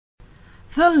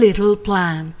The little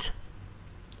plant.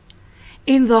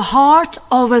 In the heart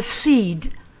of a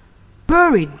seed,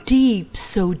 buried deep,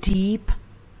 so deep,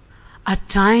 a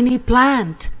tiny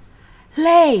plant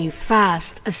lay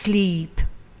fast asleep.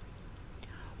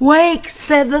 Wake,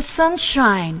 said the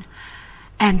sunshine,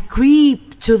 and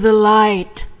creep to the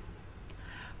light.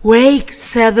 Wake,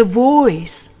 said the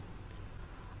voice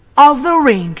of the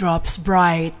raindrops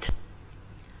bright.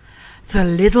 The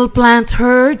little plant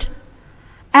heard,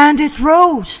 and it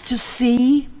rose to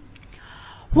see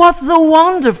what the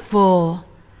wonderful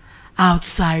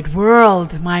outside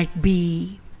world might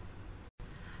be.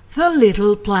 The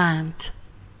little plant.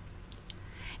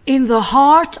 In the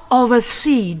heart of a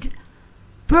seed,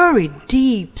 buried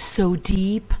deep, so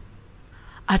deep,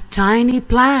 a tiny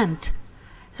plant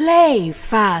lay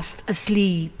fast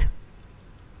asleep.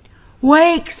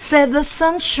 Wake, said the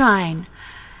sunshine,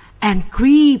 and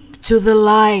creep to the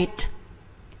light.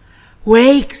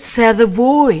 Wake, said the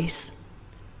voice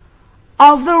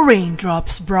of the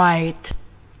raindrops bright.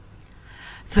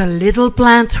 The little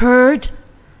plant heard,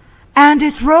 and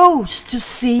it rose to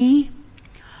see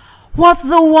what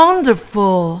the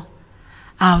wonderful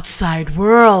outside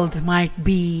world might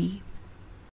be.